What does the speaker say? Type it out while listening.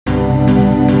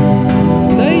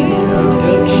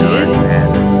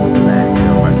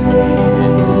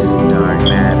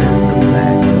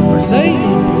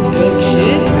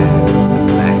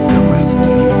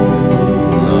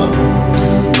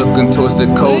towards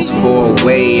the coast for a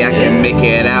way I can make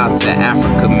it out to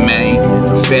Africa, man.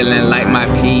 Feeling like my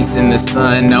peace in the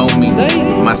sun on me.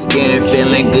 My skin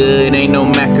feeling good, ain't no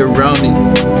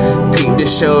macaronis. Peep the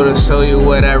show to show you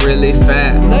what I really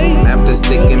found. After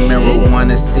sticking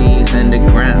marijuana seeds in the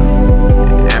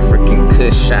ground, African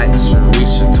Kushites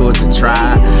reaching towards a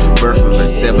tribe. Birth of a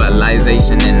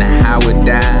civilization and how it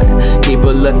died. Keep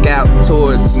a lookout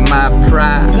towards my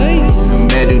pride.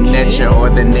 Medu nature or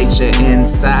the nature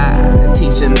inside.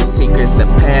 Teaching the secrets the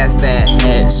past that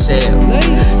had shelled.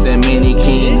 The many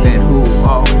kings and who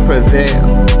all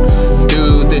prevail.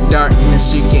 Through the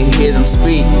darkness you can hear them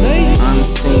speak.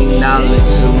 Unseen knowledge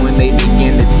when they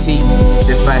begin to teach.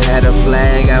 If I had a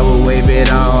flag I would wave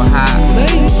it all high.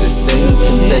 The same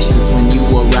confessions when you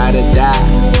will ride or die.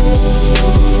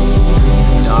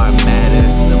 Dark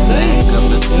matters, the black of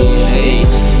the skin, ayy.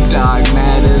 Dark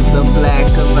matters, the black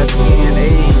of my skin,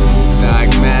 ayy. Dark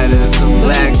matters, the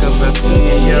black of my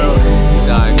skin, yo.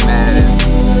 Dark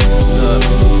matters,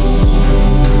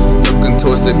 looking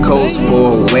towards the coast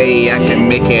for a way I can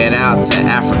make it out to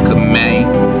Africa, man.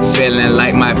 Feeling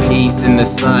like my peace in the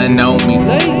sun on me.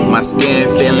 My skin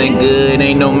feeling good,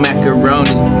 ain't no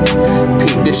macaronis.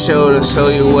 Peep the show to show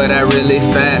you what I really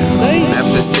found.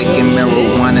 After sticking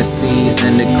marijuana seeds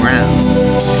in the ground,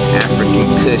 African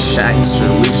Kushites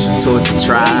reaching towards a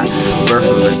tribe. Birth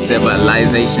of a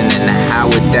civilization and how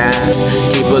it died.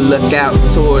 Keep a lookout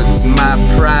towards my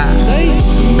pride.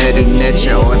 Medu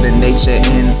nature or the nature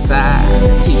inside.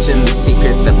 Teaching the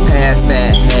secrets the past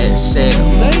that had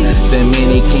shelled. The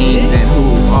many kings and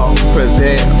who all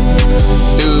prevail.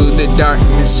 Through the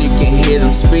darkness you can hear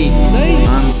them speak.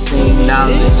 Unseen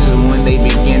knowledge when they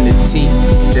begin to teach.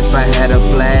 If I had a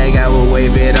flag I would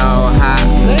wave it all high.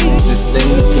 The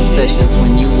same confessions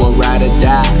when you will ride or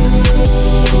die.